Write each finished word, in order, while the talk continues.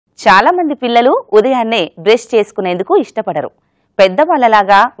చాలా మంది పిల్లలు ఉదయాన్నే బ్రష్ చేసుకునేందుకు ఇష్టపడరు.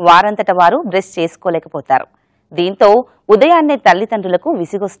 పెద్దవాళ్లలాగా వారంతట వారు బ్రష్ చేసుకోలేకపోతారు. దీంతో ఉదయాన్నే తల్లిదండ్రులకు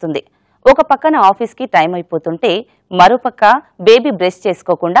విసిగొస్తుంది. ఒక పక్కన ఆఫీస్కి టైం అయిపోతుంటే మరోపక్క బేబీ బ్రష్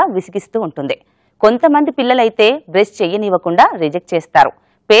చేసుకోకుండా విసిగిస్తూ ఉంటుంది. కొంతమంది పిల్లలైతే బ్రష్ చెయ్యనివ్వకుండా రిజెక్ట్ చేస్తారు.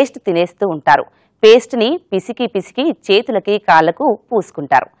 పేస్ట్ తినేస్తూ ఉంటారు. పేస్ట్ని పిసికి పిసికి చేతులకి కాళ్లకు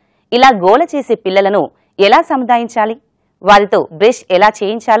పూసుకుంటారు. ఇలా గోల చేసే పిల్లలను ఎలా సముదాయించాలి? వారితో బ్రష్ ఎలా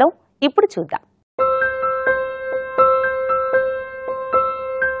చేయించాలో ఇప్పుడు చూద్దాం.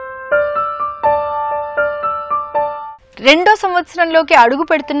 రెండో సంవత్సరంలోకి అడుగు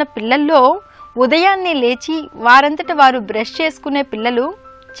పెడుతున్న పిల్లల్లో ఉదయాన్నే లేచి వారంతట వారు బ్రష్ చేసుకునే పిల్లలు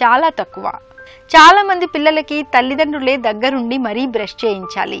చాలా తక్కువ. చాలా మంది పిల్లలకి తల్లిదండ్రులే దగ్గరుండి మరీ బ్రష్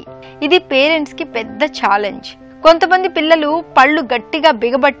చేయించాలి. ఇది పేరెంట్స్కి పెద్ద ఛాలెంజ్. కొంతమంది పిల్లలు పళ్ళు గట్టిగా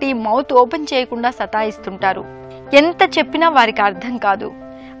బిగబట్టి మౌత్ ఓపెన్ చేయకుండా సతాయిస్తుంటారు. ఎంత చెప్పినా వారికి అర్థం కాదు.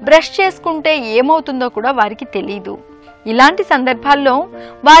 బ్రష్ చేసుకుంటే ఏమవుతుందో కూడా వారికి తెలియదు. ఇలాంటి సందర్భాల్లో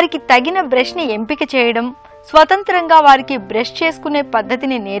వారికి తగిన బ్రష్ని ఎంపిక చేయడం, స్వతంత్రంగా వారికి బ్రష్ చేసుకునే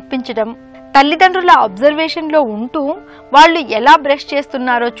పద్ధతిని నేర్పించడం, తల్లిదండ్రుల అబ్జర్వేషన్లో ఉంటూ వాళ్ళు ఎలా బ్రష్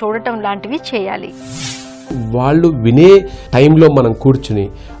చేస్తున్నారో చూడటం లాంటివి చేయాలి. వాళ్ళు వినే టైంలో మనం కూర్చుని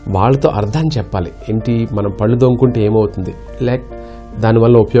వాళ్ళతో అర్థం చెప్పాలి. ఏంటి, మనం పళ్ళు దొంగకుంటే ఏమవుతుంది,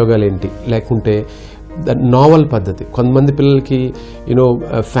 దానివల్ల ఉపయోగాలు ఏంటి, లేకుంటే నావల్ పద్ధతి. కొంతమంది పిల్లలకి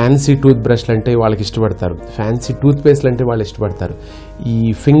ఫ్యాన్సీ టూత్ బ్రష్లు అంటే వాళ్ళకి ఇష్టపడతారు, ఫ్యాన్సీ టూత్ పేస్ట్లు అంటే వాళ్ళు ఇష్టపడతారు. ఈ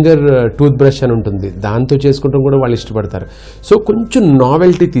ఫింగర్ టూత్ బ్రష్ అని ఉంటుంది, దాంతో చేసుకుంటాం కూడా వాళ్ళు ఇష్టపడతారు. సో కొంచెం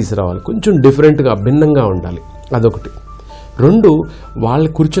నావెల్టీ తీసుకురావాలి, కొంచెం డిఫరెంట్గా భిన్నంగా ఉండాలి. అదొకటి. రెండు, వాళ్ళు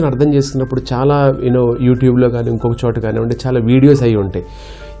కూర్చొని అర్థం చేసుకున్నప్పుడు చాలా యూట్యూబ్లో కానీ ఇంకొక చోట కానివ్వండి చాలా వీడియోస్ అయి ఉంటాయి.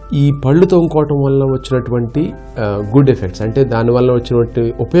 ఈ పళ్ళు తోముకోవటం వల్ల వచ్చినటువంటి గుడ్ ఎఫెక్ట్స్, అంటే దానివల్ల వచ్చినటువంటి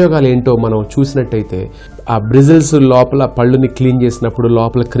ఉపయోగాలు ఏంటో మనం చూసినట్టయితే, ఆ బ్రిజిల్స్ లోపల పళ్ళుని క్లీన్ చేసినప్పుడు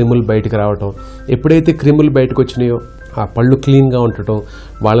లోపల క్రిములు బయటకు రావటం, ఎప్పుడైతే క్రిములు బయటకు వచ్చినాయో ఆ పళ్ళు క్లీన్గా ఉండటం,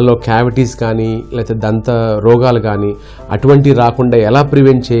 వాళ్ళలో క్యావిటీస్ కానీ లేకపోతే దంత రోగాలు కానీ అటువంటివి రాకుండా ఎలా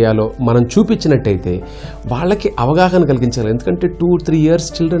ప్రివెంట్ చేయాలో మనం చూపించినట్టయితే వాళ్ళకి అవగాహన కలిగించాలి. ఎందుకంటే 2-3 years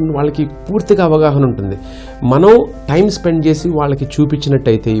చిల్డ్రన్ వాళ్ళకి పూర్తిగా అవగాహన ఉంటుంది. మనం టైం స్పెండ్ చేసి వాళ్ళకి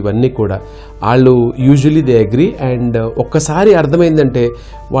చూపించినట్టయితే ఇవన్నీ కూడా వాళ్ళు యూజువలీ దే అగ్రీ, అండ్ ఒక్కసారి అర్థమైందంటే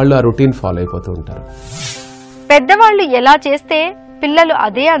వాళ్ళు ఆ రొటీన్ ఫాలో అయిపోతూ ఉంటారు. పెద్దవాళ్ళు ఎలా చేస్తే పిల్లలు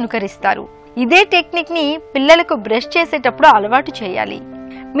అదే అనుకరిస్తారు. ఇదే టెక్నిక్ ని పిల్లలకు బ్రష్ చేసేటప్పుడు అలవాటు చేయాలి.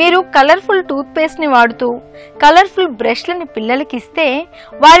 మీరు కలర్ఫుల్ టూత్ పేస్ట్ ని వాడుతూ కలర్ఫుల్ బ్రష్లని పిల్లలకి ఇస్తే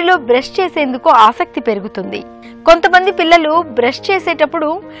వారిలో బ్రష్ చేసేందుకు ఆసక్తి పెరుగుతుంది. కొంతమంది పిల్లలు బ్రష్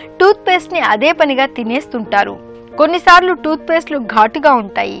చేసేటప్పుడు టూత్ పేస్ట్ ని అదే పనిగా తినేస్తుంటారు. కొన్నిసార్లు టూత్ పేస్ట్లు ఘాటుగా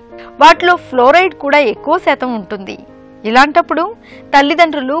ఉంటాయి. వాటిలో ఫ్లోరైడ్ కూడా ఎక్కువ శాతం ఉంటుంది. ఇలాంటప్పుడు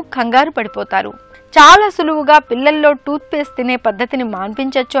తల్లిదండ్రులు కంగారు పడిపోతారు. చాలా సులువుగా పిల్లల్లో టూత్ పేస్ట్ తినే పద్ధతిని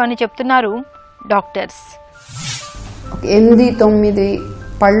మాన్పించవచ్చు అని చెప్తున్నారు డాక్టర్స్. 8-9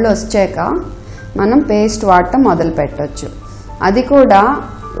 పళ్ళు వచ్చాక మనం పేస్ట్ వాడటం మొదలు పెట్టవచ్చు. అది కూడా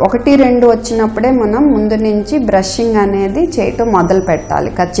 1-2 వచ్చినప్పుడే మనం ముందు నుంచి బ్రషింగ్ అనేది చేయటం మొదలు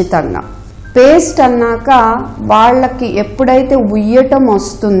పెట్టాలి ఖచ్చితంగా. పేస్ట్ అన్నాక వాళ్ళకి ఎప్పుడైతే ఉయ్యటం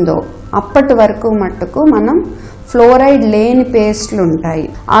వస్తుందో అప్పటి వరకు మట్టుకు మనం ఫ్లోరైడ్ లేని పేస్ట్లు ఉంటాయి,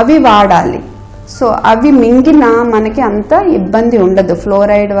 అవి వాడాలి. సో అవి మింగినా మనకి అంత ఇబ్బంది ఉండదు.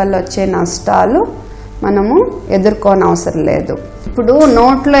 ఫ్లోరైడ్ వల్ల వచ్చే నష్టాలు మనము ఎదుర్కోనవసరం లేదు. ఇప్పుడు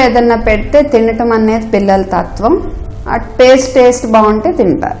నోట్లో ఏదన్నా పెడితే తినటం అనేది పిల్లల తత్వం. ఆ టేస్ట్ బాగుంటే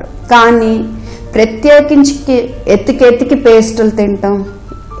తింటారు. కానీ ప్రత్యేకించి ఎతికి పేస్టులు తినటం,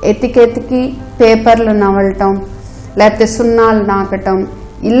 ఎతికి పేపర్లు నవలటం, లేకపోతే సున్నాలు నాకటం,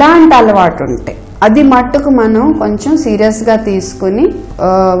 ఇలాంటి అలవాటు ఉంటాయి. అది మట్టుకు మనం కొంచెం సీరియస్గా తీసుకుని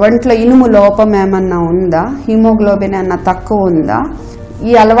ఒంట్లో ఇనుము లోపం ఏమన్నా ఉందా, హిమోగ్లోబిన్ ఏమన్నా తక్కువ ఉందా,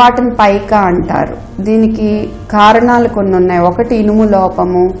 ఈ అలవాటుని పైకా అంటారు. దీనికి కారణాలు కొన్ని ఉన్నాయి. ఒకటి ఇనుము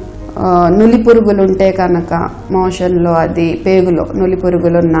లోపము, నులి పురుగులు ఉంటే కనుక మోషన్లో, అది పేగులో నులి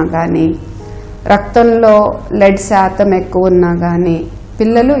పురుగులు ఉన్నా కానీ, రక్తంలో లెడ్ శాతం ఎక్కువ ఉన్నా కానీ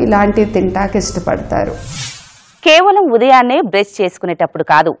పిల్లలు ఇలాంటివి తింటాకి ఇష్టపడతారు. కేవలం ఉదయాన్నే బ్రష్ చేసుకునేటప్పుడు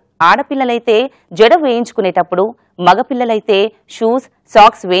కాదు, ఆడపిల్లలైతే జడ వేయించుకునేటప్పుడు, మగపిల్లలైతే షూస్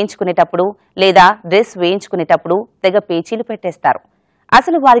సాక్స్ వేయించుకునేటప్పుడు లేదా డ్రెస్ వేయించుకునేటప్పుడు తెగ పేచీలు పెట్టేస్తారు.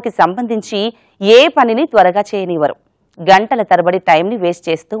 అసలు వారికి సంబంధించి ఏ పనిని త్వరగా చేయనివ్వరు. గంటల తరబడి టైంని వేస్ట్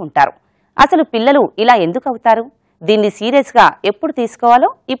చేస్తూ ఉంటారు. అసలు పిల్లలు ఇలా ఎందుకు అవుతారు? దీన్ని సీరియస్గా ఎప్పుడు తీసుకోవాలో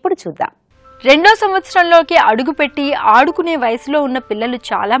ఇప్పుడు చూద్దాం. రెండో సంవత్సరంలోకి అడుగుపెట్టి ఆడుకునే వయసులో ఉన్న పిల్లలు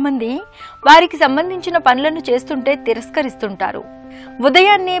చాలామంది వారికి సంబంధించిన పనులను చేస్తుంటే తిరస్కరిస్తుంటారు.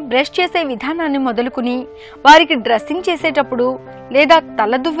 ఉదయాన్నే బ్రష్ చేసే విధానాన్ని మొదలుకుని వారికి డ్రెస్సింగ్ చేసేటప్పుడు లేదా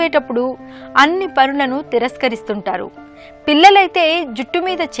తల దువ్వేటప్పుడు అన్ని పనులను తిరస్కరిస్తుంటారు. పిల్లలైతే జుట్టు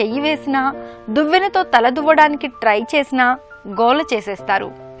మీద చెయ్యి వేసినా, దువ్వెనతో తల దువ్వడానికి ట్రై చేసినా గోల చేసేస్తారు.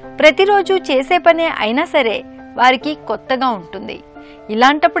 ప్రతిరోజు చేసే పనే అయినా సరే వారికి కొత్తగా ఉంటుంది.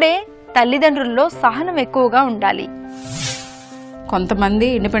 ఇలాంటప్పుడే తల్లిదండ్రుల్లో సహనం ఎక్కువగా ఉండాలి. కొంతమంది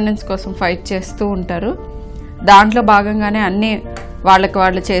ఇండిపెండెన్స్ కోసం ఫైట్ చేస్తూ ఉంటారు. దాంట్లో భాగంగానే అన్నీ వాళ్ళకి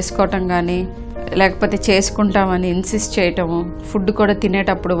వాళ్ళు చేసుకోవటం కానీ, లేకపోతే చేసుకుంటామని ఇన్సిస్ట్ చేయటము, ఫుడ్ కూడా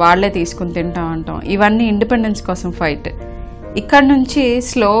తినేటప్పుడు వాళ్ళే తీసుకుని తింటాం అంటాం, ఇవన్నీ ఇండిపెండెన్స్ కోసం ఫైట్. ఇక్కడ నుంచి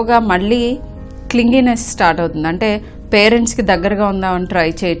స్లోగా మళ్ళీ క్లింగినెస్ స్టార్ట్ అవుతుంది. అంటే పేరెంట్స్కి దగ్గరగా ఉందామని ట్రై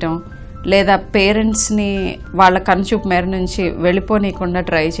చేయటం, లేదా పేరెంట్స్ని వాళ్ళ కనుచూపు మేర నుంచి వెళ్ళిపోనీయకుండా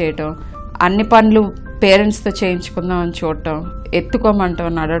ట్రై చేయటం, అన్ని పనులు పేరెంట్స్తో చేయించుకుందామని చూడటం, ఎత్తుకోమంటాం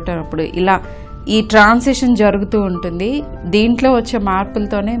నడవటప్పుడు, ఇలా ఈ ట్రాన్సిషన్ జరుగుతూ ఉంటుంది. దీంట్లో వచ్చే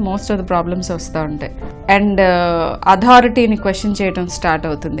మార్పులతోనే మోస్ట్ ఆఫ్ ద ప్రాబ్లమ్స్ వస్తూ ఉంటాయి. అండ్ అథారిటీని క్వశ్చన్ చేయడం స్టార్ట్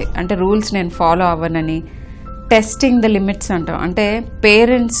అవుతుంది. అంటే రూల్స్ నేను ఫాలో అవ్వనని, టెస్టింగ్ ద లిమిట్స్ అంటాం. అంటే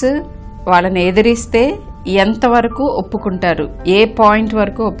పేరెంట్స్ వాళ్ళని ఎదిరిస్తే ఎంతవరకు ఒప్పుకుంటారు, ఏ పాయింట్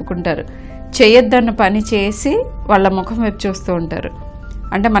వరకు ఒప్పుకుంటారు, చేయొద్దన్న పని చేసి వాళ్ళ ముఖం వైపు చూస్తూ ఉంటారు.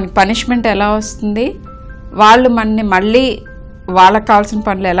 అంటే మనకి పనిష్మెంట్ ఎలా వస్తుంది, వాళ్ళు మనని మళ్ళీ వాళ్ళకి కావాల్సిన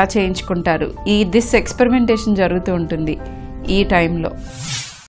పనులు ఎలా చేయించుకుంటారు, దిస్ ఎక్స్పెరిమెంటేషన్ జరుగుతూ ఉంటుంది ఈ టైంలో.